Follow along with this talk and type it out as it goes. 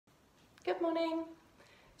Good morning.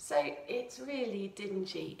 So it's really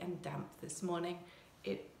dingy and damp this morning.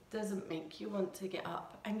 It doesn't make you want to get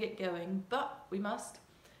up and get going, but we must.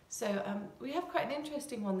 So we have quite an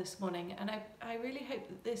interesting one this morning, and I really hope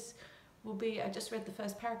that this will be, I just read the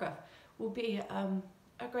first paragraph, will be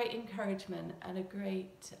a great encouragement and a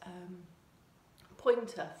great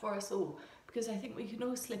pointer for us all, because I think we can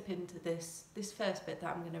all slip into this first bit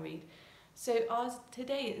that I'm going to read. So ours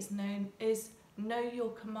today is Know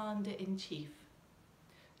Your Commander-in-Chief.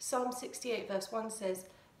 Psalm 68 verse 1 says,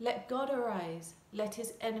 "Let God arise, let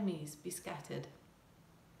his enemies be scattered."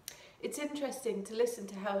 It's interesting to listen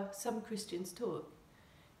to how some Christians talk.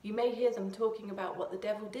 You may hear them talking about what the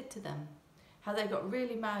devil did to them, how they got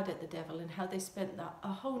really mad at the devil and how they spent a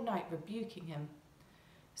whole night rebuking him.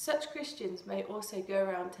 Such Christians may also go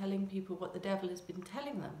around telling people what the devil has been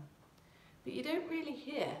telling them, but you don't really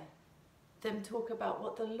hear them talk about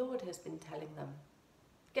what the Lord has been telling them.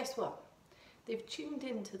 Guess what? They've tuned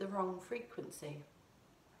into the wrong frequency.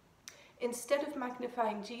 Instead of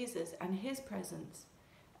magnifying Jesus and his presence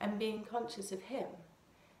and being conscious of him,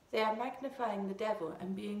 they are magnifying the devil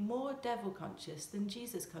and being more devil conscious than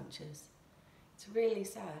Jesus conscious. It's really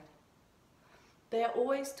sad. They are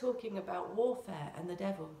always talking about warfare and the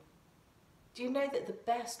devil. Do you know that the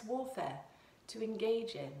best warfare to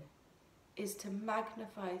engage in is to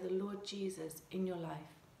magnify the Lord Jesus in your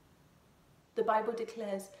life? The Bible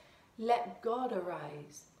declares, "Let God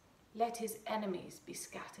arise, let his enemies be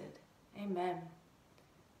scattered." Amen.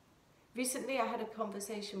 Recently I had a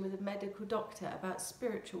conversation with a medical doctor about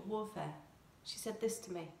spiritual warfare. She said this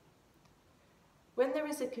to me: "When there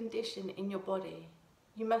is a condition in your body,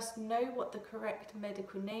 you must know what the correct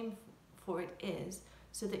medical name for it is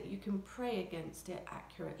so that you can pray against it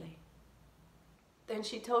accurately." Then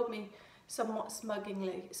she told me somewhat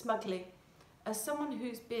smugly, "As someone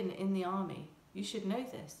who's been in the army, you should know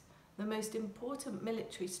this. The most important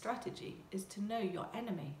military strategy is to know your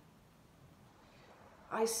enemy."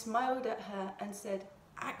 I smiled at her and said,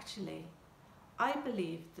 "Actually, I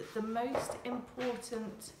believe that the most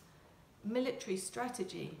important military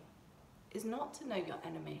strategy is not to know your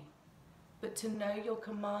enemy, but to know your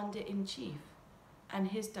commander-in-chief and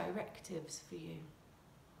his directives for you."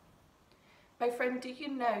 My friend, do you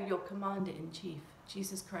know your commander-in-chief,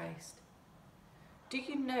 Jesus Christ? Do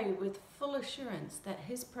you know with full assurance that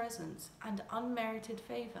his presence and unmerited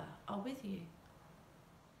favour are with you?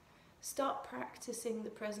 Start practicing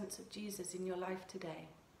the presence of Jesus in your life today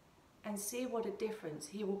and see what a difference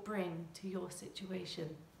he will bring to your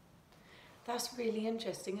situation. That's really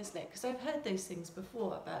interesting, isn't it? Because I've heard those things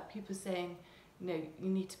before about people saying, you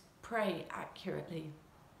need to pray accurately.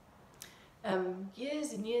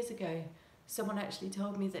 Years and years ago, someone actually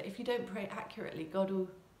told me that if you don't pray accurately, God will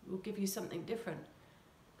give you something different.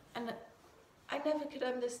 And I never could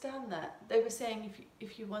understand that. They were saying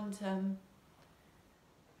if you want, I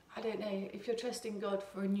don't know, if you're trusting God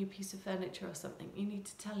for a new piece of furniture or something, you need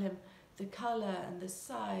to tell him the colour and the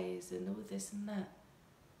size and all this and that.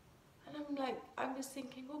 And I'm just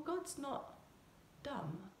thinking, well, God's not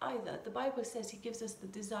dumb either. The Bible says he gives us the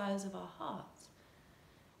desires of our hearts.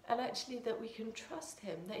 And actually that we can trust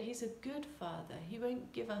him, that he's a good father. He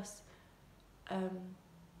won't give us a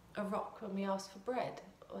rock when we ask for bread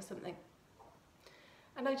or something.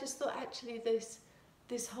 And I just thought actually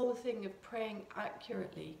this whole thing of praying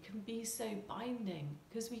accurately can be so binding,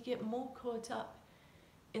 because we get more caught up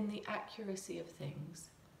in the accuracy of things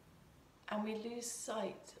and we lose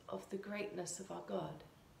sight of the greatness of our God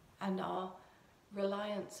and our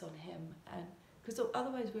reliance on him, and because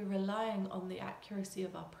otherwise we're relying on the accuracy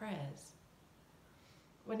of our prayers,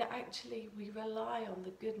 when actually we rely on the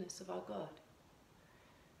goodness of our God.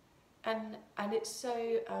 And it's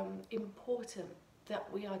so important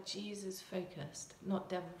that we are Jesus focused, not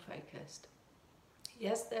devil focused.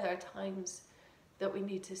 Yes, there are times that we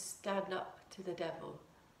need to stand up to the devil,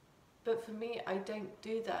 but for me, I don't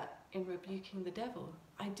do that in rebuking the devil.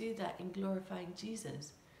 I do that in glorifying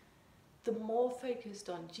Jesus. The more focused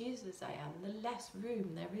on Jesus I am, the less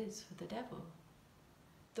room there is for the devil.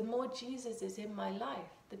 The more Jesus is in my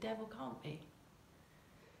life, the devil can't be.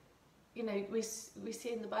 We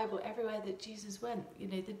see in the Bible everywhere that Jesus went,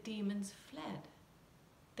 the demons fled.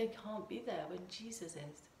 They can't be there when Jesus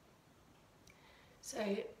is.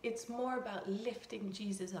 So it's more about lifting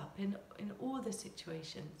Jesus up in all the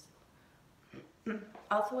situations.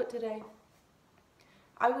 Our thought today: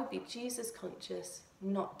 I will be Jesus conscious,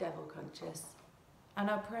 not devil conscious. And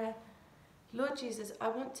our prayer: Lord Jesus, I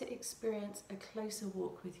want to experience a closer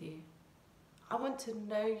walk with you. I want to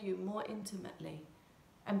know you more intimately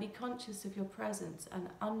and be conscious of your presence and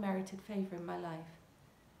unmerited favour in my life.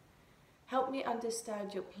 Help me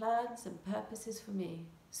understand your plans and purposes for me,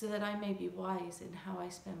 so that I may be wise in how I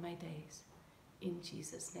spend my days. In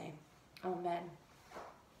Jesus' name, amen.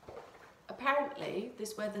 Apparently,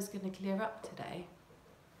 this weather's going to clear up today.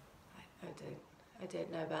 I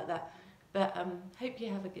don't know about that. But hope you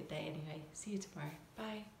have a good day anyway. See you tomorrow.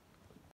 Bye.